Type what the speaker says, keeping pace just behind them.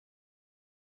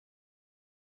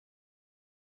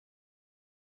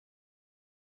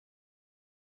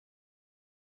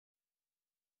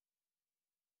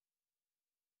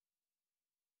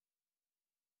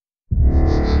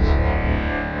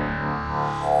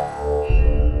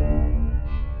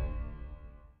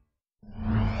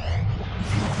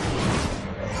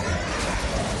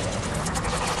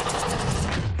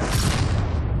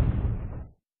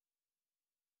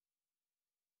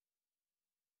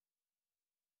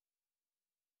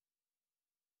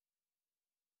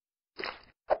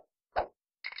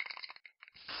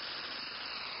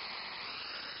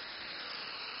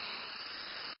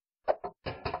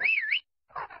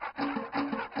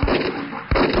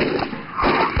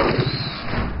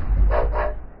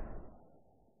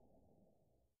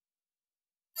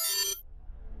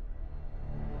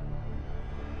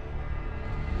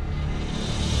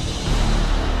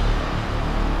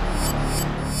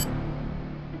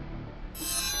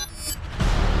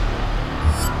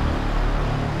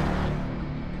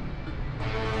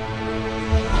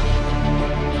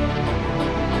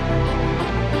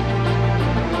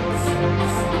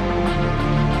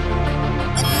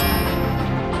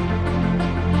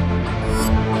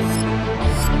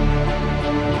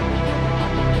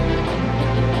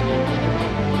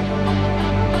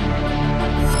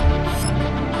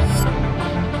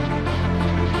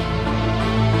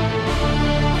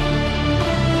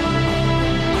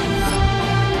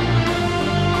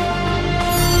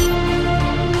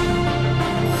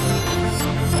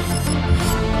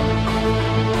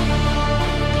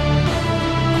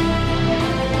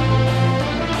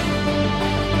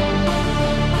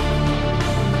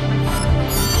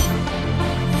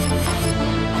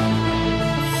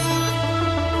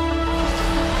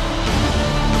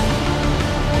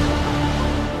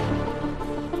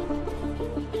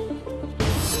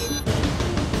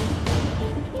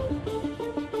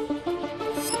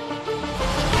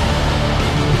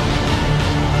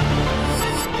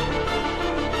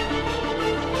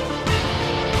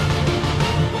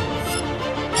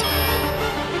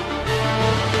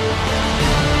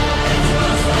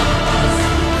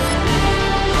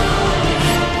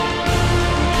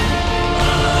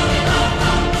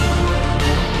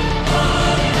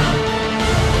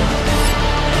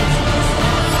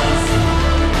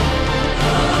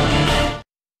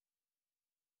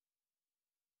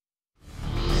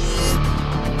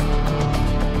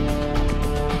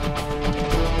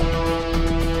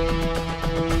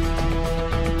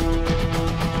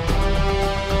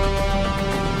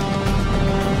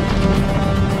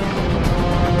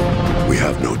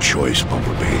have no choice,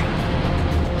 Bumblebee.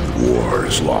 The war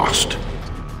is lost.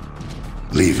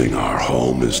 Leaving our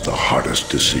home is the hardest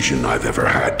decision I've ever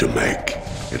had to make.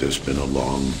 It has been a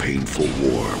long, painful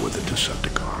war with the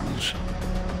Decepticons.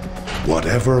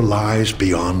 Whatever lies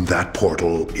beyond that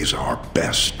portal is our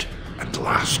best and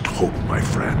last hope, my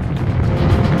friend.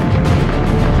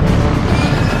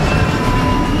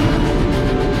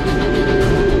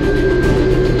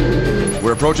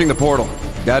 We're approaching the portal.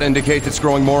 That indicates it's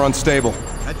growing more unstable.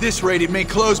 At this rate, it may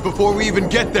close before we even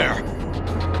get there.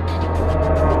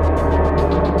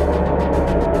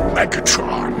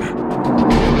 Megatron.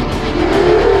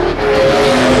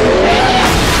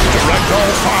 Direct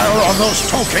all fire on those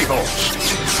tow cables.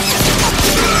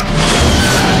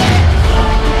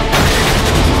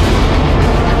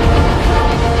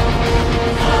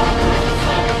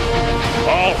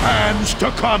 All hands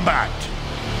to combat.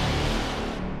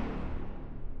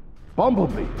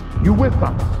 Bumblebee, you with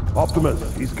us?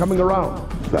 Optimus, he's coming around.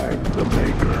 Thank the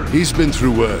Maker. He's been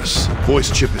through worse.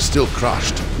 Voice chip is still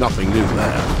crushed. Nothing new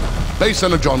there. Base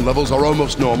energon levels are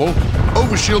almost normal.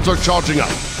 Overshields are charging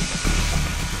up.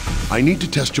 I need to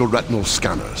test your retinal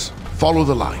scanners. Follow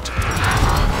the light.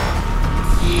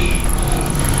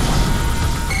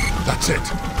 That's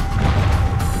it.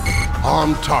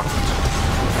 On target.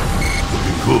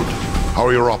 Looking good. How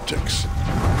are your optics?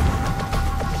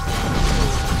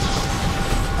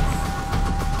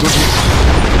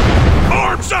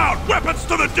 Arms out! Weapons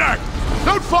to the deck!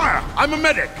 Don't fire! I'm a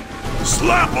medic!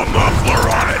 Slap a muffler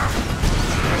on it!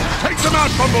 Take them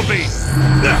out, Bumblebee!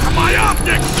 My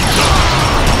optics!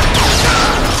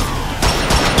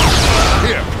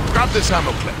 Here, grab this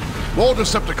ammo clip. More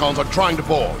Decepticons are trying to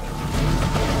board.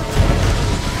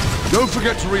 Don't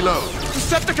forget to reload.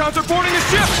 Decepticons are boarding a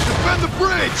ship! Defend the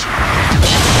bridge!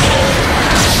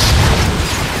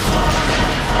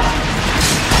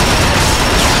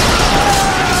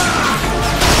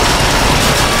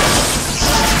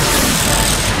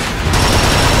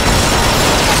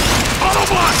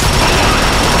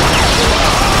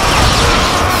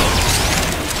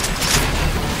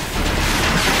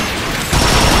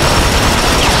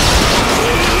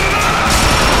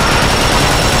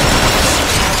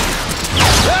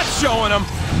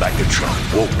 Cybertron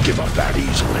won't give up that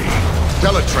easily.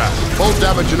 Teletrap, full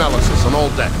damage analysis on all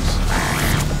decks.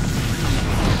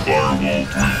 Firewall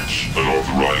breach,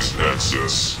 unauthorized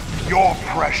access. Your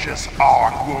precious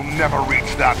Ark will never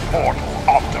reach that portal,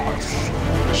 Optimus.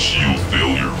 Shield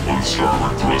failure on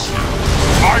starboard thruster.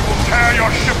 I will tear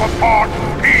your ship apart,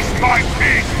 piece by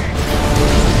piece!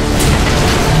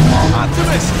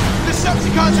 Optimus!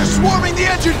 Decepticons are swarming the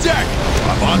engine deck!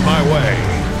 I'm on my way.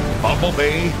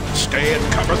 Bumblebee, stay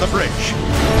and cover the bridge.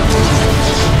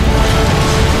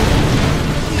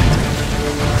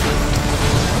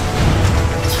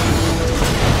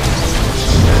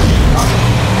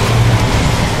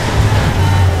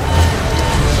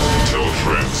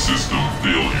 Teletrap system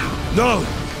failure. No!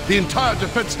 The entire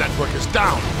defense network is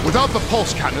down. Without the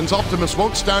pulse cannons, Optimus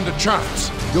won't stand a chance.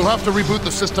 You'll have to reboot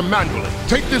the system manually.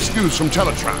 Take this fuse from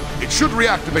Teletrap. It should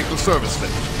reactivate the service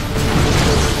lift.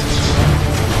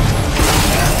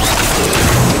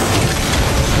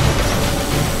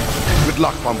 Good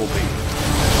luck, Bumblebee.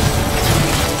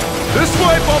 This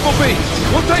way, Bumblebee!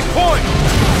 We'll take point!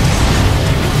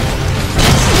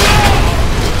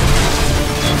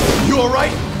 You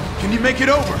alright? Can you make it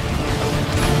over?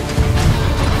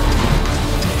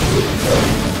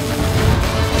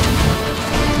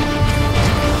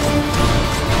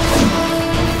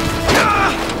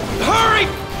 Hurry!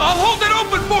 I'll hold it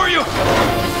open for you!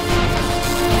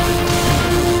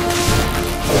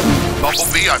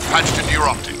 Bumblebee, I've patched into your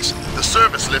optics. The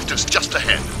service lift is just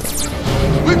ahead.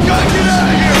 We've got to get out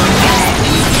of here!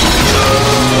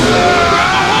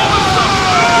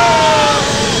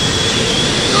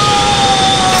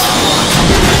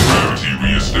 Gravity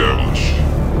reestablished.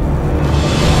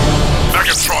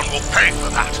 Megatron will pay for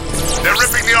that. They're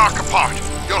ripping the Ark apart.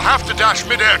 You'll have to dash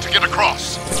midair to get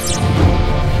across.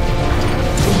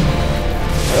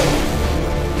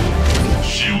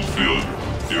 Shield failure.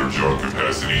 Energon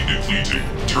capacity depleting.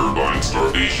 Turbine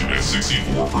starvation at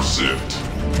 64%.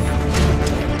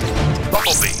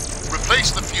 Bumblebee,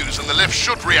 replace the fuse and the lift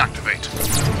should reactivate.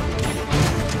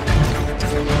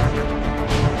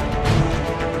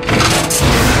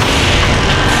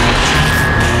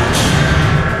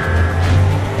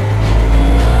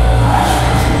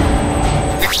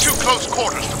 It's too close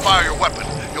quarters to fire your weapon.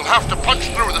 You'll have to punch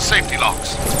through the safety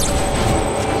locks.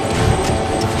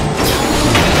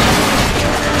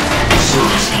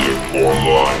 Service lift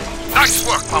online. Nice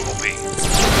work, Bumblebee.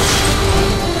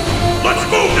 Let's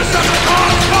move,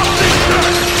 Decepticons! Off these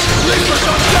decks! Reapers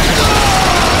on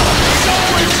deck!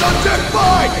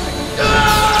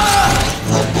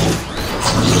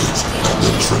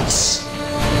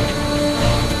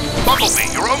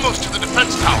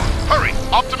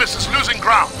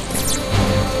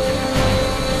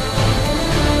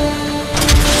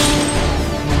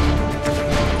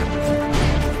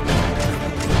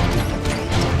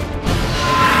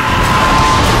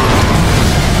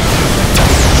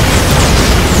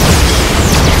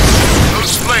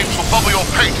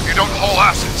 don't haul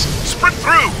assets. Sprint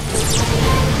through!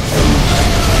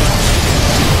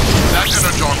 That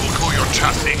energon will cool your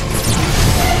chassis.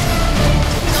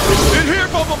 In here,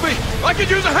 Bumblebee! I could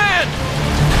use a hand!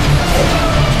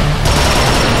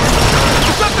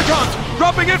 Decepticons!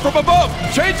 Dropping in from above!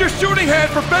 Change your shooting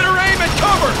hand for better aim and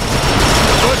cover!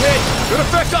 Good hit! Good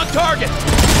effect on target!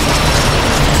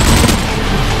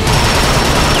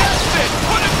 That's it!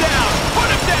 Put him down! Put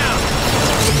him down!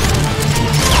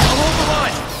 I'll hold the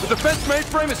line! The defense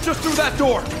mainframe is just through that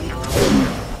door!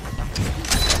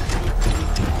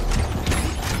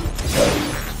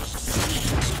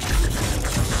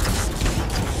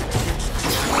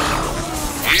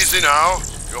 Easy now.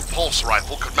 Your pulse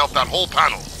rifle could melt that whole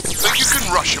panel. Think you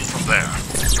can rush him from there?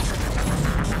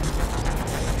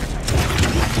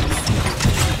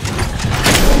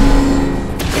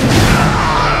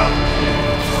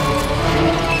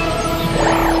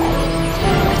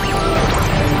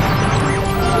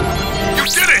 You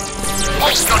did it!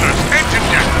 Pulse gunners, engine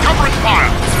deck, covering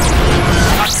fire!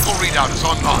 Tactical readout is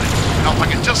online. Now if I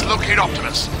can just locate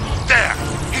Optimus. There!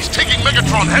 He's taking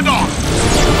Megatron head on!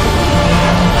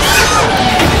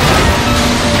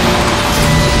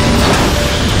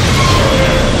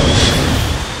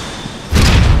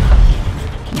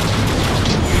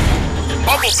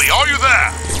 Bumblebee, are you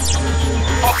there?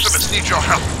 Optimus needs your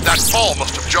help. That fall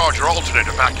must have jarred your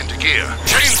alternator back into gear.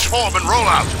 Change form and roll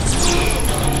out.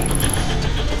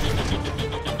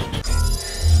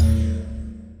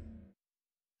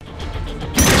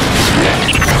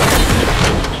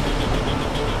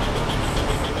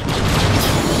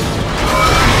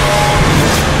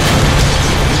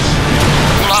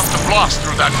 We'll have to blast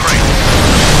through that crate.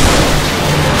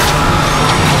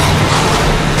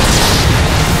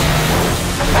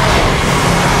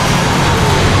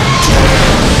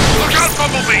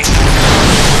 Bumblebee!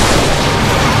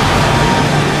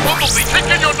 Bumblebee, kick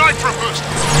in your nitro boost!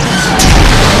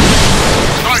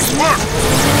 Nice work!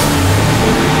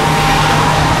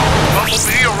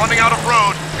 Bumblebee, you're running out of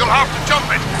road. You'll have to jump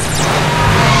it.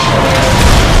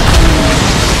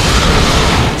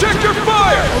 Check your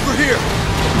fire! Over here!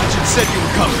 Legend said you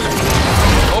were coming.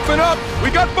 Open up! We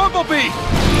got Bumblebee!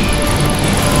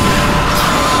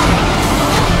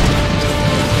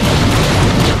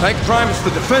 Thank Primus,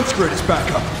 the defense grid is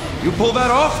back up. You pull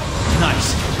that off?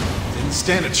 Nice. Didn't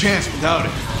stand a chance without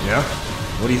it. Yeah?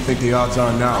 What do you think the odds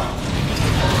are now?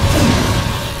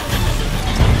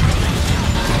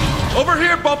 Over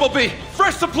here, Bumblebee!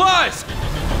 Fresh supplies!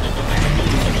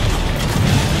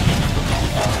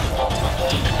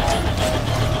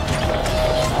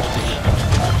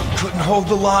 Couldn't hold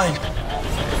the line.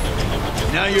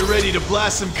 Now you're ready to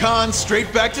blast some cons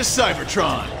straight back to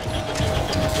Cybertron.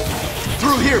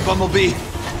 Through here, Bumblebee.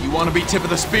 You want to be tip of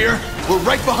the spear? We're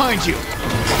right behind you.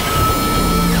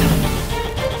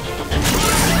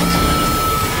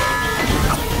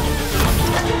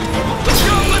 Let's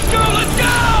go, let's go, let's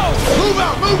go! Move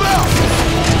out, move out!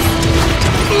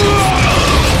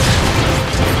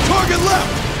 Target left!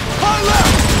 High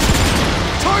left!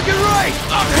 Target right!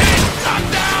 I'm hit! I'm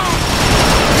down!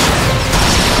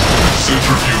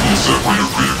 Centrifugal separator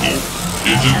critical.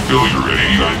 Engine failure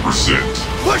at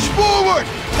 89%. Push forward!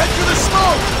 Head for the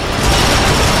smoke!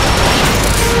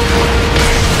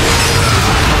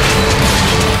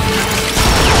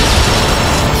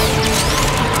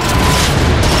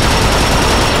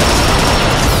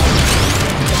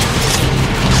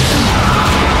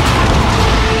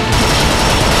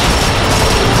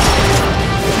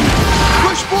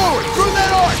 Push forward! Through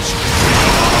that arch!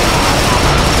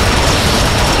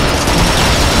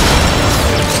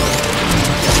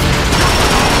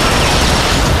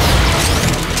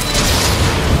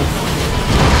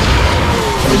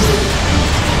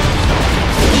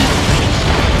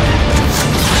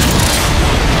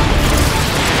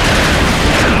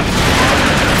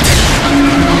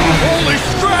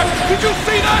 Did you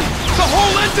see that? The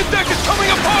whole engine deck is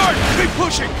coming apart! Keep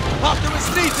pushing! Optimus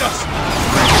needs us!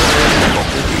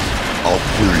 I'll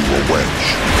clear you a wedge.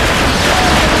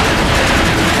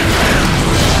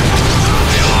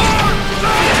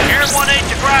 Here's 1-8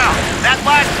 to ground. That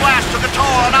last blast took a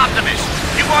toll on Optimus.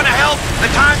 You want to help?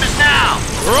 The time is now.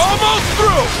 We're almost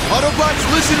through! Autobots,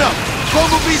 listen up!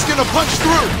 Bumblebee's gonna punch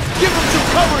through! Give him some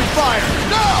covering fire!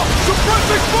 Now!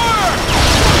 Suppressing fire!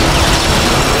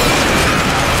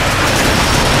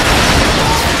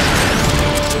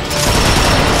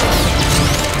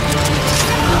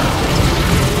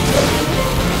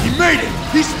 Made it!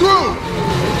 He's through!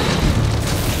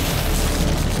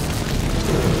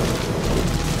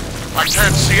 I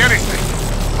can't see anything,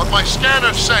 but my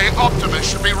scanners say Optimus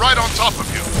should be right on top of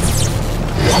you.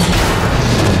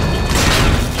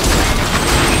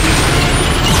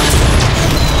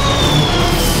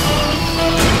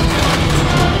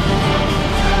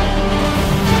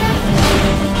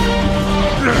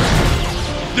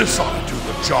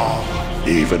 job.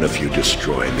 Even if you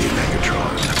destroy me,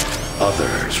 Megatron,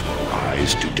 others will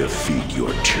rise to defeat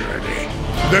your tyranny.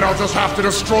 Then I'll just have to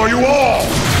destroy you all!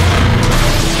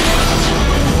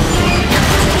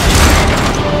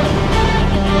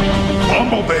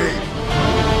 Bumblebee!